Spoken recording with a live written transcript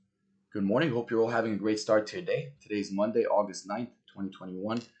Good morning. Hope you're all having a great start to your day. Today is Monday, August 9th,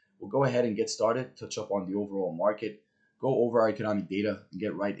 2021. We'll go ahead and get started, touch up on the overall market, go over our economic data, and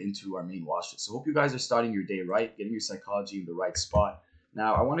get right into our main watch list. So, hope you guys are starting your day right, getting your psychology in the right spot.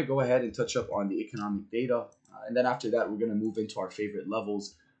 Now, I want to go ahead and touch up on the economic data, and then after that, we're going to move into our favorite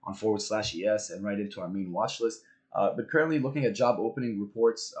levels on /ES and right into our main watch list. But currently, looking at job opening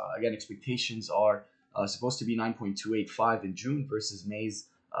reports, again, expectations are supposed to be 9.285 in June versus May's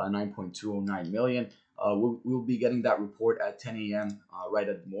 9.209 million. We'll be getting that report at 10 a.m. Right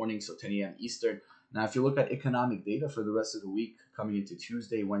at the morning, so 10 a.m. Eastern. Now, if you look at economic data for the rest of the week, coming into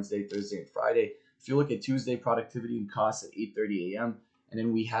Tuesday, Wednesday, Thursday, and Friday, if you look at Tuesday, productivity and costs at 8:30 a.m., and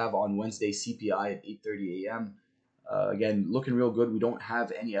then we have on Wednesday CPI at 8:30 a.m. Again, looking real good. We don't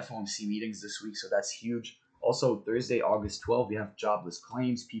have any FOMC meetings this week, so that's huge. Also, Thursday, August 12th, we have jobless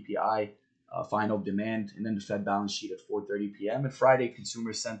claims, PPI, final demand, and then the Fed balance sheet at 4:30 p.m. And Friday,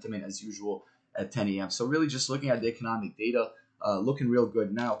 consumer sentiment as usual at 10 a.m. So really just looking at the economic data, looking real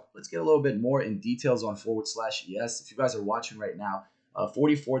good. Now, let's get a little bit more in details on /ES. If you guys are watching right now,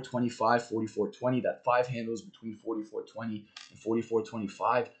 44.25, 44.20, that five handles between 44.20 and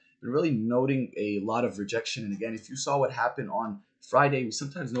 44.25. Been really noting a lot of rejection. And again, if you saw what happened on Friday, we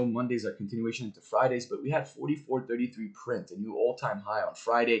sometimes know Mondays are continuation into Fridays, but we had 44.33 print, a new all-time high on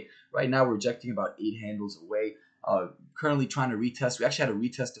Friday. Right now, we're rejecting about 8 handles away. Currently trying to retest. We actually had a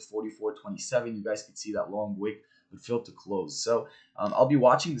retest to 44.27. You guys can see that long wick would fail to close. So I'll be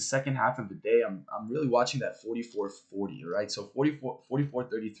watching the second half of the day. I'm really watching that 44.40, all right? So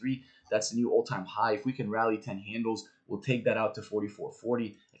 44.33, that's the new all-time high. If we can rally 10 handles, we'll take that out to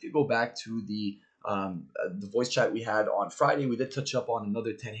 44.40. If you go back to the voice chat we had on Friday, we did touch up on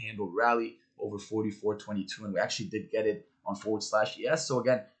another 10 handle rally over 44.22, and we actually did get it on /ES. So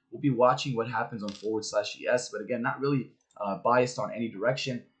again, we'll be watching what happens on /ES, but again, not really biased on any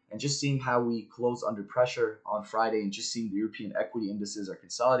direction, and just seeing how we close under pressure on Friday, and just seeing the European equity indices are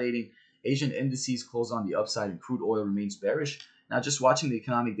consolidating. Asian indices close on the upside, and crude oil remains bearish. Now, just watching the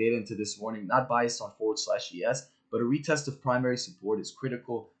economic data into this morning, not biased on /ES, but a retest of primary support is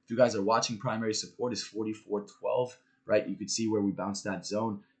critical. If you guys are watching, primary support is 44.12, right? You can see where we bounce that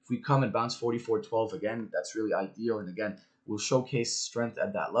zone. If we come and bounce 44.12 again, that's really ideal. And again, we'll showcase strength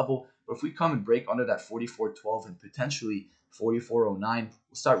at that level. But if we come and break under that 44.12 and potentially 44.09, we'll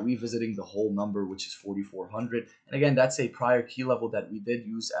start revisiting the whole number, which is 4400. And again, that's a prior key level that we did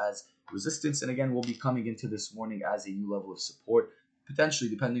use as resistance. And again, we'll be coming into this morning as a new level of support, potentially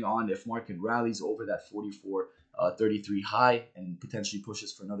depending on if market rallies over that 44.33 high and potentially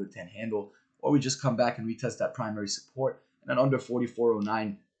pushes for another 10 handle, or we just come back and retest that primary support. And then under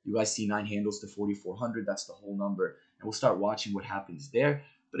 44.09, you guys see 9 handles to 4400. That's the whole number. And we'll start watching what happens there.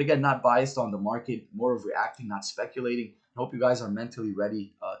 But again, not biased on the market, more of reacting, not speculating. I hope you guys are mentally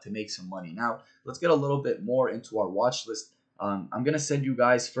ready to make some money. Now, let's get a little bit more into our watch list. I'm going to send you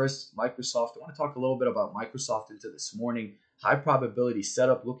guys first Microsoft. I want to talk a little bit about Microsoft into this morning. High probability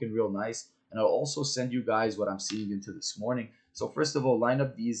setup, looking real nice. And I'll also send you guys what I'm seeing into this morning. So first of all, line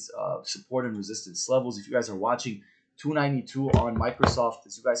up these support and resistance levels. If you guys are watching, 292 on Microsoft,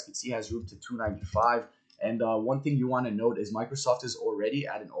 as you guys can see, has room to 295. And one thing you want to note is Microsoft is already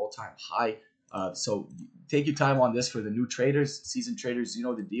at an all-time high. So take your time on this for the new traders, seasoned traders, you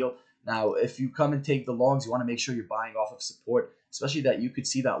know the deal. Now, if you come and take the longs, you want to make sure you're buying off of support, especially that you could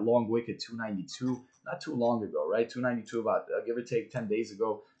see that long wick at 292 not too long ago, right? 292 about give or take 10 days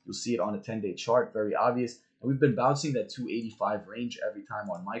ago. You'll see it on a 10-day chart, very obvious. And we've been bouncing that 285 range every time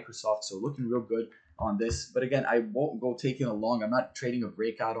on Microsoft, so looking real good on this. But again, I won't go taking a long. I'm not trading a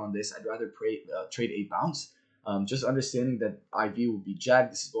breakout on this. I'd rather trade a bounce. Just understanding that IV will be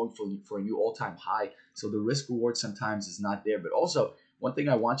jagged. This is going for a new all-time high. So the risk reward sometimes is not there. But also, one thing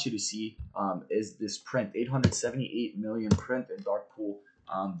I want you to see is this print, 878 million print in dark pool.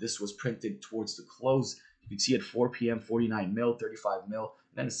 This was printed towards the close. You can see at 4 p.m., 49 mil, 35 mil,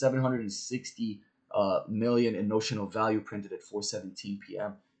 and then 760 million in notional value printed at 4:17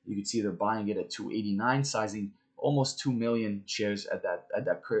 p.m. You can see they're buying it at 289, sizing almost 2 million shares at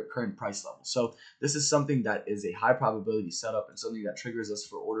that current price level. So this is something that is a high probability setup and something that triggers us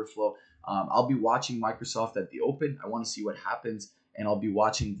for order flow. I'll be watching Microsoft at the open. I want to see what happens, and I'll be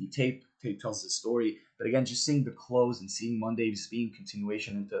watching the tape. Tape tells the story. But again, just seeing the close and seeing Mondays being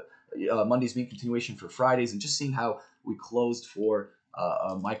continuation for Fridays, and just seeing how we closed for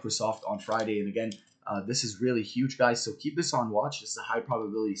Microsoft on Friday. And again, this is really huge, guys. So keep this on watch. This is a high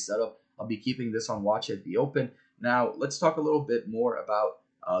probability setup. I'll be keeping this on watch at the open. Now, let's talk a little bit more about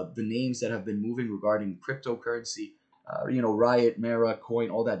the names that have been moving regarding cryptocurrency. Riot, Mara, Coin,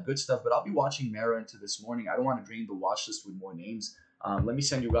 all that good stuff. But I'll be watching Mara into this morning. I don't want to drain the watch list with more names. Let me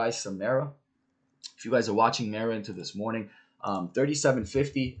send you guys some Mara. If you guys are watching Mara into this morning,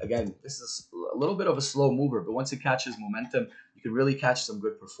 37.50. Again, this is a little bit of a slow mover, but once it catches momentum, you can really catch some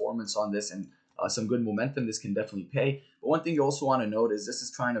good performance on this and some good momentum. This can definitely pay. But one thing you also want to note is this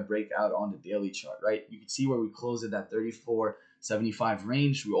is trying to break out on the daily chart, right? You can see where we closed at that 34.75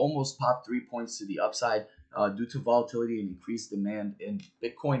 range. We almost popped 3 points to the upside due to volatility and increased demand in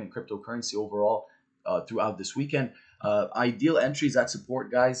Bitcoin and cryptocurrency overall throughout this weekend. Ideal entries at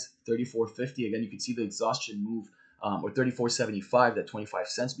support, guys, 34.50. Again, you can see the exhaustion move, or 34.75, that 25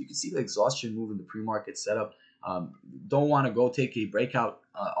 cents. But you can see the exhaustion move in the pre-market setup. Don't want to go take a breakout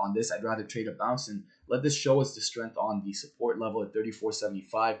on this. I'd rather trade a bounce and let this show us the strength on the support level at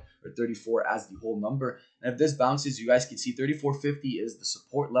 34.75 or 34 as the whole number. And if this bounces, you guys can see 34.50 is the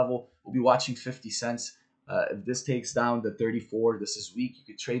support level. We'll be watching 50 cents. If this takes down the 34, this is weak.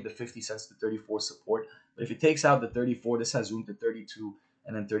 You could trade the 50 cents to 34 support. But if it takes out the 34, this has room to 32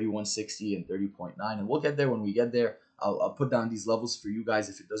 and then 31.60 and 30.9. And we'll get there when we get there. I'll put down these levels for you guys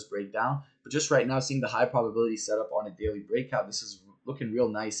if it does break down. But just right now, seeing the high probability setup on a daily breakout, this is looking real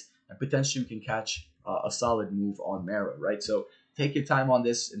nice. And potentially we can catch a solid move on Mara, right? So take your time on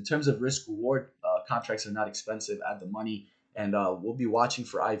this. In terms of risk reward, contracts are not expensive at the money. And we'll be watching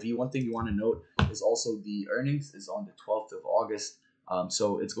for IV. One thing you want to note is also the earnings is on the 12th of August.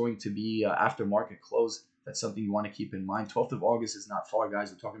 So it's going to be after market close. That's something you want to keep in mind. 12th of August is not far,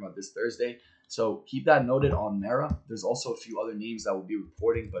 guys. We're talking about this Thursday. So keep that noted on Mara. There's also a few other names that will be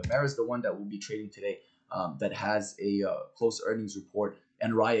reporting, but Mara is the one that we'll be trading today that has a close earnings report.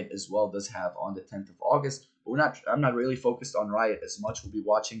 And Riot as well does have on the 10th of August. But I'm not really focused on Riot as much. We'll be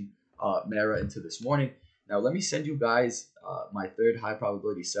watching Mara into this morning. Now, let me send you guys my third high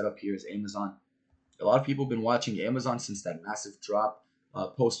probability setup here is Amazon. A lot of people have been watching Amazon since that massive drop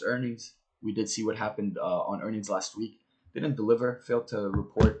post earnings. We did see what happened on earnings last week. Didn't deliver, failed to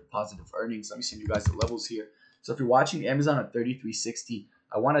report positive earnings. Let me send you guys the levels here. So if you're watching Amazon at 33.60,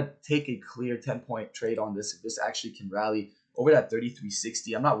 I want to take a clear 10-point trade on this. If this actually can rally over that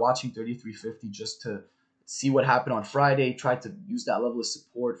 33.60, I'm not watching 33.50 just to see what happened on Friday. Tried to use that level of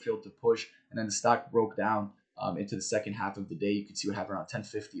support, failed to push, and then the stock broke down into the second half of the day. You can see what happened around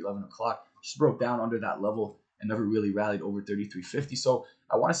 10:50, 11 o'clock. Just broke down under that level and never really rallied over 33.50. So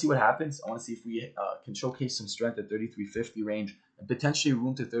I want to see what happens. I want to see if we can showcase some strength at 33.50 range and potentially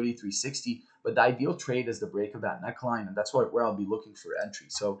room to 33.60. But the ideal trade is the break of that neckline, and that's where I'll be looking for entry.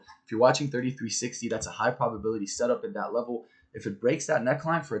 So if you're watching 33.60, that's a high probability setup at that level. If it breaks that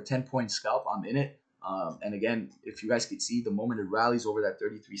neckline for a 10-point scalp, I'm in it. And again, if you guys could see, the moment it rallies over that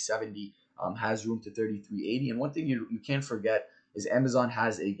 33.70 has room to 33.80. And one thing you can't forget is Amazon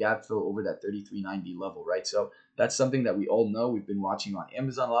has a gap fill over that 33.90 level, right? So that's something that we all know. We've been watching on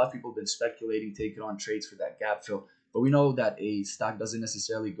Amazon. A lot of people have been speculating, taking on trades for that gap fill. But we know that a stock doesn't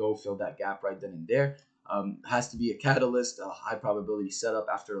necessarily go fill that gap right then and there. Has to be a catalyst, a high probability setup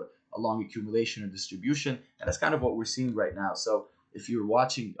after a long accumulation or distribution. And that's kind of what we're seeing right now. So if you're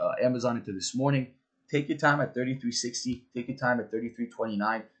watching Amazon into this morning, take your time at 33.60. Take your time at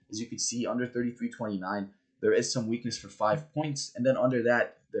 33.29. As you can see, under 33.29, there is some weakness for 5 points. And then under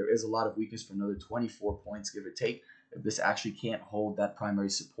that, there is a lot of weakness for another 24 points, give or take, if this actually can't hold that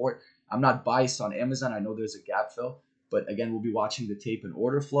primary support. I'm not biased on Amazon. I know there's a gap fill. But again, we'll be watching the tape and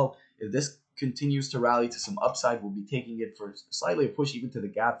order flow. If this continues to rally to some upside, we'll be taking it for slightly a push even to the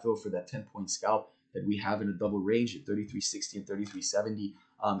gap fill for that 10-point scalp that we have in a double range at 33.60 and 33.70.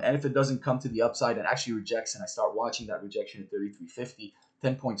 And if it doesn't come to the upside and actually rejects, and I start watching that rejection at 33.50,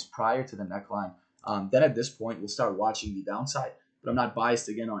 10 points prior to the neckline, then at this point, we'll start watching the downside. But I'm not biased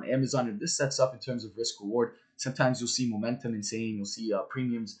again on Amazon. If this sets up in terms of risk reward, sometimes you'll see momentum insane. You'll see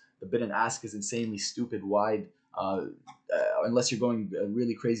premiums. The bid and ask is insanely stupid wide. Unless you're going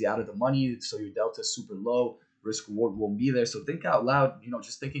really crazy out of the money, so your delta is super low, risk reward won't be there. So think out loud,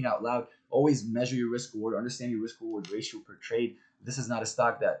 just thinking out loud. Always measure your risk reward, understand your risk reward ratio per trade. This is not a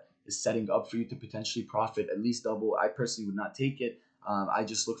stock that is setting up for you to potentially profit at least double. I personally would not take it. I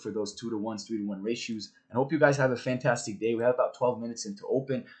just look for those 2-to-1s, 3-to-1 ratios. And hope you guys have a fantastic day. We have about 12 minutes into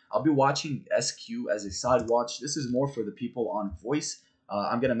open. I'll be watching SQ as a side watch. This is more for the people on voice.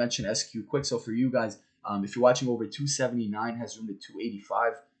 I'm going to mention SQ quick. So for you guys, if you're watching over 279, has room to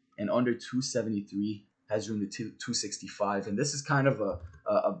 285, and under 273 has room to 265. And this is kind of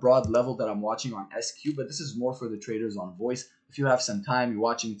a broad level that I'm watching on SQ, but this is more for the traders on voice. If you have some time, you're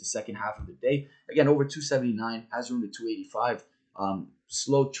watching the second half of the day. Again, over 279 has room to 285.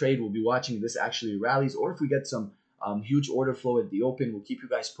 Slow trade, we'll be watching if this actually rallies, or if we get some huge order flow at the open, we'll keep you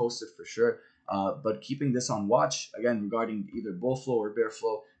guys posted for sure. But keeping this on watch, again, regarding either bull flow or bear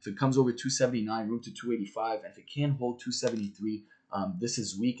flow, if it comes over 279, room to 285, and if it can hold 273, This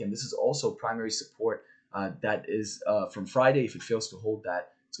is weak, and this is also primary support that is from Friday. If it fails to hold that,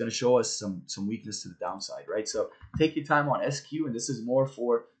 it's going to show us some weakness to the downside, right? So take your time on SQ, and this is more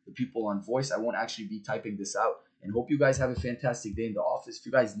for the people on voice. I won't actually be typing this out. And hope you guys have a fantastic day in the office. If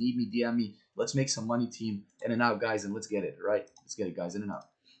you guys need me, DM me. Let's make some money, team. In and out, guys, and let's get it. All right, let's get it, guys. In and out.